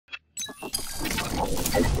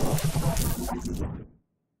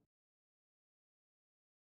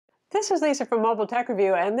This is Lisa from Mobile Tech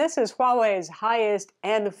Review, and this is Huawei's highest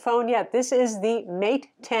end phone yet. This is the Mate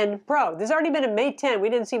 10 Pro. There's already been a Mate 10. We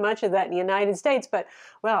didn't see much of that in the United States, but,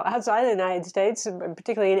 well, outside the United States,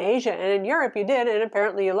 particularly in Asia and in Europe, you did, and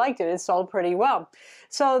apparently you liked it. It sold pretty well.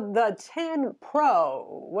 So the 10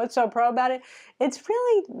 Pro, what's so pro about it? It's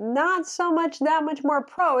really not so much that much more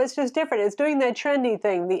pro. It's just different. It's doing that trendy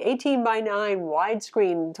thing, the 18:9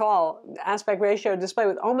 widescreen tall aspect ratio display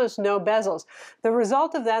with almost no bezels. The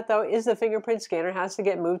result of that, though, is the fingerprint scanner has to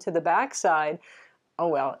get moved to the back side. Oh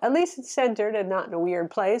well, at least it's centered and not in a weird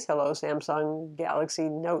place. Hello, Samsung Galaxy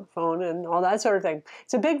Note phone and all that sort of thing.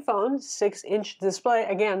 It's a big phone, 6-inch display,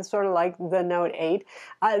 again, sort of like the Note 8.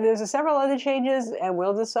 There's several other changes, and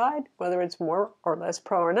we'll decide whether it's more or less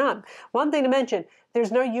pro or not. One thing to mention,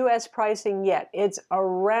 there's no U.S. pricing yet. It's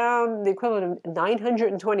around the equivalent of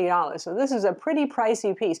 $920. So this is a pretty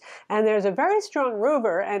pricey piece. And there's a very strong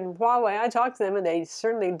rumor, and Huawei, I talked to them, and they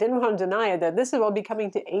certainly didn't want to deny it, that this will be coming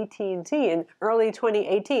to AT&T in early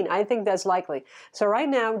 2018. I think that's likely. So right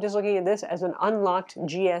now, I'm just looking at this as an unlocked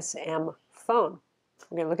GSM phone.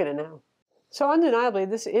 I'm going to look at it now. So undeniably,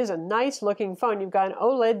 this is a nice looking phone. You've got an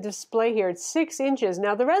OLED display here. It's 6 inches.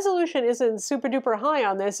 Now, the resolution isn't super duper high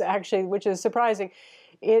on this, actually, which is surprising.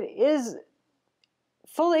 It is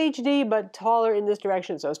full HD, but taller in this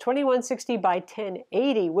direction. So it's 2160 by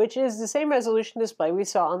 1080, which is the same resolution display we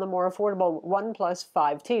saw on the more affordable OnePlus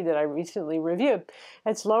 5T that I recently reviewed.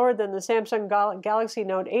 It's lower than the Samsung Galaxy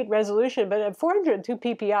Note 8 resolution, but at 402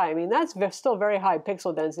 ppi, I mean, that's still very high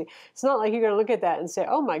pixel density. It's not like you're going to look at that and say,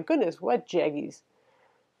 oh my goodness, what jaggies.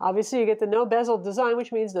 Obviously, you get the no bezel design,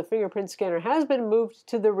 which means the fingerprint scanner has been moved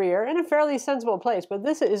to the rear in a fairly sensible place, but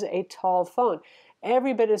this is a tall phone.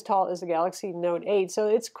 Every bit as tall as the Galaxy Note 8, so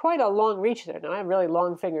it's quite a long reach there. Now, I have really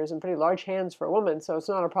long fingers and pretty large hands for a woman, so it's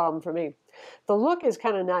not a problem for me. The look is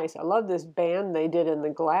kind of nice. I love this band they did in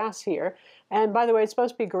the glass here. And by the way, it's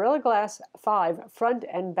supposed to be Gorilla Glass 5 front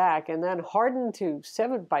and back, and then hardened to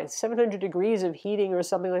 700 degrees of heating or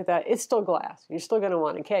something like that. It's still glass. You're still going to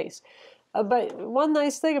want a case. But one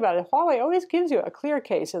nice thing about it, Huawei always gives you a clear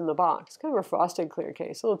case in the box. Kind of a frosted clear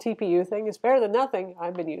case, a little TPU thing. It's better than nothing.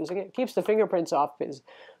 I've been using it. It keeps the fingerprints off because,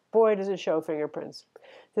 boy, does it show fingerprints.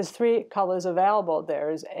 There's 3 colors available.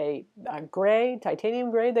 There's a gray,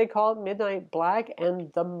 titanium gray they call it, midnight black, and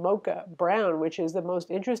the mocha brown, which is the most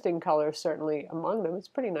interesting color certainly among them. It's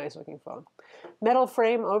a pretty nice looking phone. Metal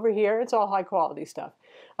frame over here. It's all high quality stuff.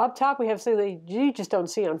 Up top, we have something that you just don't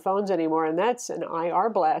see on phones anymore, and that's an IR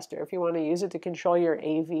blaster if you want to use it to control your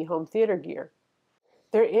AV home theater gear.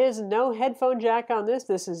 There is no headphone jack on this.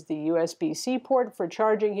 This is the USB-C port for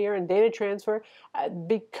charging here and data transfer.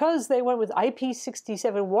 Because they went with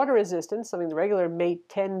IP67 water resistance, something the regular Mate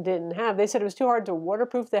 10 didn't have, they said it was too hard to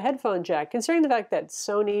waterproof the headphone jack. Considering the fact that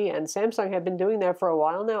Sony and Samsung have been doing that for a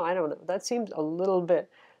while now, I don't know. That seems a little bit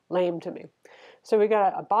lame to me. So we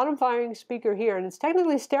got a bottom-firing speaker here, and it's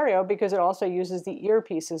technically stereo because it also uses the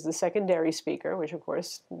earpiece as the secondary speaker, which of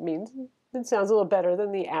course means it sounds a little better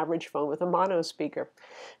than the average phone with a mono speaker.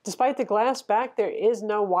 Despite the glass back, there is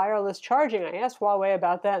no wireless charging. I asked Huawei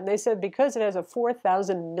about that, and they said because it has a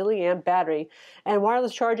 4,000 milliamp battery, and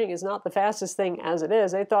wireless charging is not the fastest thing as it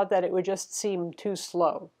is, they thought that it would just seem too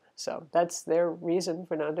slow. So that's their reason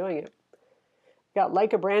for not doing it. Got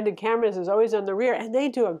Leica branded cameras as always on the rear, and they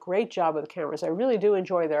do a great job with cameras. I really do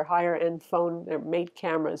enjoy their higher end phone, their Mate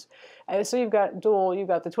cameras. So you've got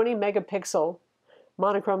the 20 megapixel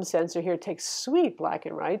monochrome sensor here, takes sweet black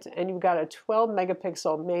and white, and you've got a 12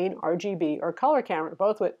 megapixel main RGB or color camera,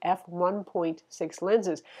 both with f1.6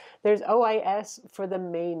 lenses. There's OIS for the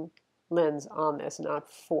main lens on this,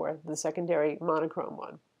 not for the secondary monochrome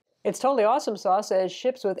one. It's totally awesome sauce as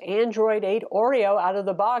ships with Android 8 Oreo out of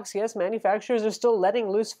the box. Yes, manufacturers are still letting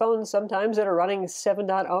loose phones sometimes that are running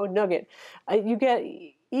 7.0 Nougat. You get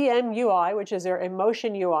EMUI, which is their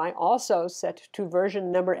Emotion UI, also set to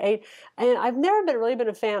version number 8. And I've never really been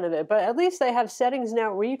a fan of it, but at least they have settings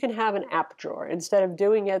now where you can have an app drawer instead of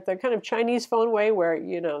doing it the kind of Chinese phone way where,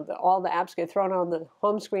 you know, all the apps get thrown on the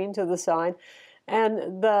home screen to the side.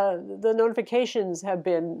 And the notifications have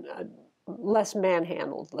been less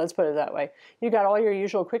manhandled, let's put it that way. You got all your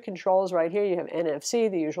usual quick controls right here. You have NFC,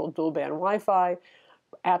 the usual dual band Wi-Fi,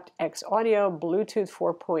 aptX audio, Bluetooth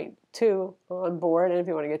 4.2 on board, and if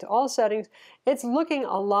you want to get to all settings, it's looking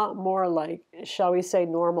a lot more like, shall we say,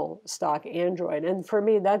 normal stock Android. And for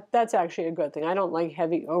me, that's actually a good thing. I don't like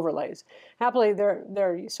heavy overlays. Happily,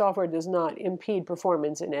 their software does not impede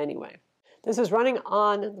performance in any way. This is running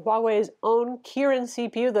on Huawei's own Kirin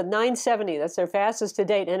CPU, the 970. That's their fastest to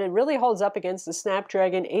date, and it really holds up against the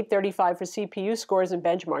Snapdragon 835 for CPU scores and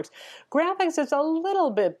benchmarks. Graphics is a little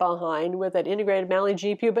bit behind with that integrated Mali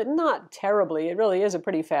GPU, but not terribly. It really is a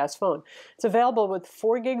pretty fast phone. It's available with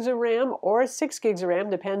 4 gigs of RAM or 6 gigs of RAM,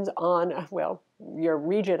 depends on, well, your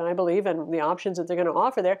region, I believe, and the options that they're going to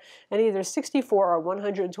offer there, and either 64 or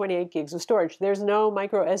 128 gigs of storage. There's no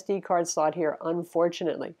micro SD card slot here,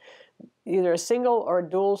 unfortunately. Either a single or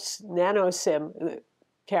dual nano SIM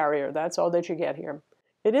carrier. That's all that you get here.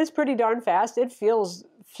 It is pretty darn fast. It feels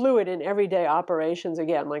fluid in everyday operations.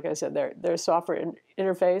 Again, like I said, their software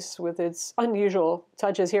interface with its unusual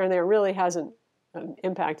touches here and there really hasn't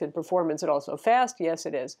impacted performance at all. So fast, yes,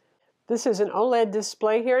 it is. This is an OLED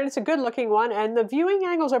display here, and it's a good-looking one, and the viewing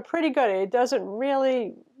angles are pretty good. It doesn't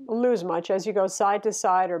really lose much as you go side to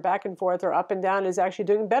side or back and forth or up and down. It's actually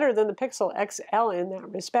doing better than the Pixel XL in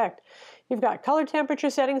that respect. You've got color temperature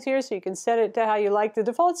settings here, so you can set it to how you like. The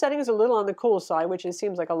default setting is a little on the cool side, which it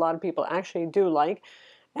seems like a lot of people actually do like.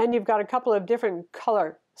 And you've got a couple of different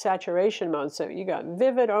color saturation modes. So you got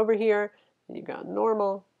vivid over here, and you got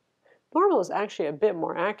normal. Normal is actually a bit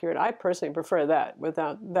more accurate. I personally prefer that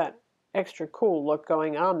without that extra cool look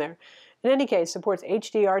going on there. In any case, supports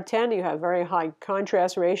HDR10. You have very high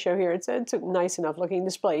contrast ratio here. It's a nice enough looking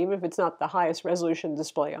display, even if it's not the highest resolution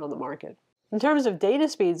display on the market. In terms of data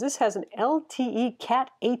speeds, this has an LTE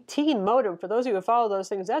Cat 18 modem. For those of you who follow those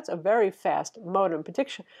things, that's a very fast modem,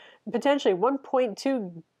 potentially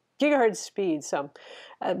 1.2 gigahertz speed. So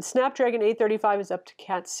Snapdragon 835 is up to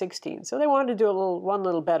Cat 16. So they wanted to do one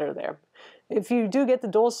little better there. If you do get the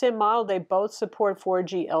dual SIM model, they both support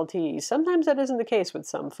 4G LTE. Sometimes that isn't the case with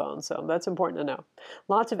some phones, so that's important to know.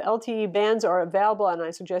 Lots of LTE bands are available, and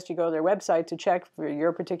I suggest you go to their website to check for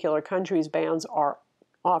your particular country's bands are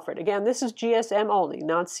offered. Again, this is GSM only,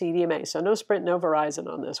 not CDMA, so no Sprint, no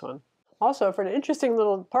Verizon on this one. Also, for an interesting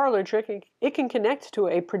little parlor trick, it can connect to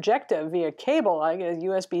a projector via cable, like a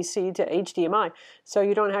USB-C to HDMI, so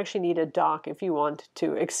you don't actually need a dock if you want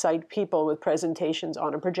to excite people with presentations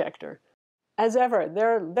on a projector. As ever,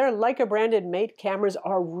 their Leica branded Mate cameras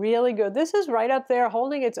are really good. This is right up there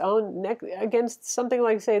holding its own neck against something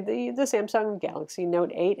like, say, the Samsung Galaxy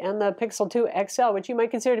Note 8 and the Pixel 2 XL, which you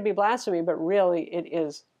might consider to be blasphemy, but really it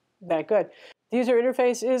is that good. The user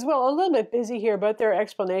interface is, well, a little bit busy here, but there are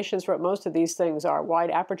explanations for what most of these things are.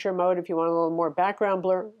 Wide aperture mode if you want a little more background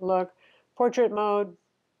blur look, portrait mode,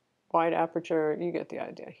 wide aperture, you get the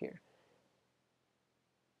idea here.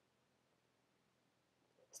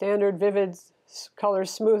 Standard, vivid, color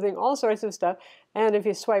smoothing, all sorts of stuff. And if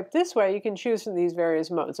you swipe this way, you can choose from these various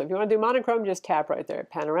modes. So if you want to do monochrome, just tap right there.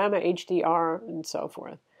 Panorama, HDR, and so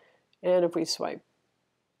forth. And if we swipe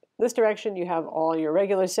this direction, you have all your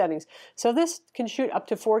regular settings. So this can shoot up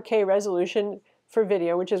to 4K resolution for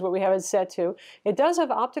video, which is what we have it set to. It does have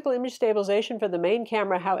optical image stabilization for the main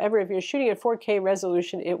camera. However, if you're shooting at 4K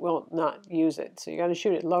resolution, it will not use it. So you got to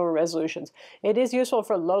shoot at lower resolutions. It is useful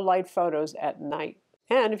for low light photos at night.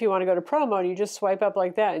 And if you want to go to Pro mode, you just swipe up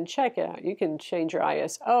like that and check it out. You can change your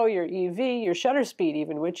ISO, your EV, your shutter speed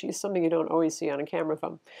even, which is something you don't always see on a camera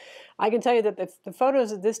phone. I can tell you that the photos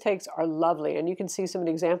that this takes are lovely, and you can see some of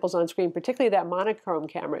the examples on screen. Particularly that monochrome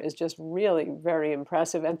camera is just really very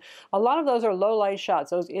impressive. And a lot of those are low light shots.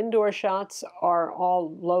 Those indoor shots are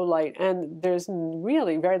all low light, and there's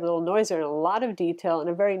really very little noise there and a lot of detail and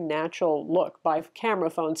a very natural look by camera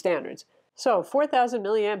phone standards. So 4,000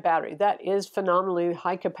 milliamp battery, that is phenomenally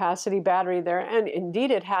high capacity battery there, and indeed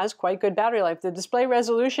it has quite good battery life. The display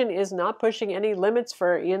resolution is not pushing any limits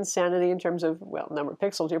for insanity in terms of, well, number of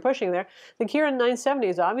pixels you're pushing there. The Kirin 970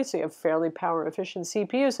 is obviously a fairly power efficient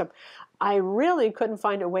CPU, so I really couldn't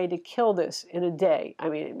find a way to kill this in a day. I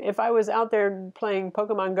mean, if I was out there playing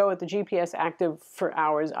Pokemon Go with the GPS active for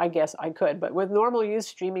hours, I guess I could, but with normal use,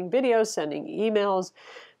 streaming videos, sending emails,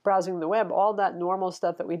 browsing the web, all that normal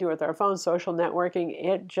stuff that we do with our phones, social networking,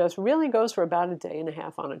 it just really goes for about a day and a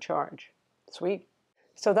half on a charge. Sweet.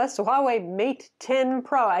 So that's the Huawei Mate 10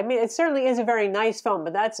 Pro. I mean, it certainly is a very nice phone,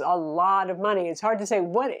 but that's a lot of money. It's hard to say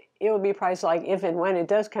what it would be priced like if and when it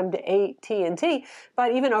does come to AT&T,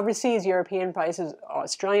 but even overseas, European prices,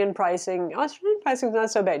 Australian pricing is not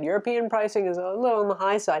so bad. European pricing is a little on the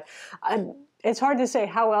high side. It's hard to say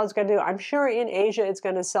how well it's going to do. I'm sure in Asia it's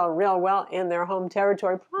going to sell real well in their home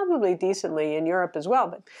territory, probably decently in Europe as well.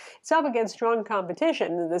 But it's up against strong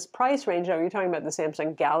competition. This price range, though, you're talking about the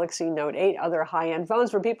Samsung Galaxy Note 8, other high-end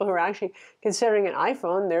phones. For people who are actually considering an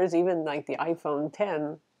iPhone, there's even like the iPhone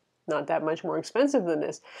 10 not that much more expensive than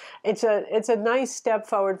this. It's a nice step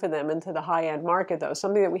forward for them into the high-end market, though,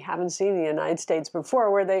 something that we haven't seen in the United States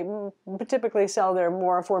before, where they typically sell their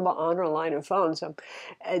more affordable Honor line of phones. So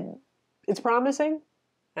it's promising,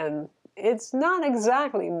 and it's not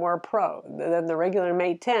exactly more pro than the regular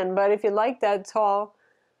Mate 10, but if you like that tall,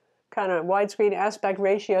 kind of widescreen aspect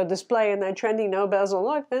ratio display and that trendy no bezel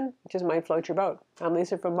look, then it just might float your boat. I'm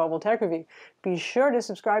Lisa from Mobile Tech Review. Be sure to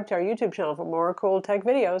subscribe to our YouTube channel for more cool tech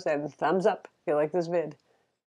videos, and thumbs up if you like this vid.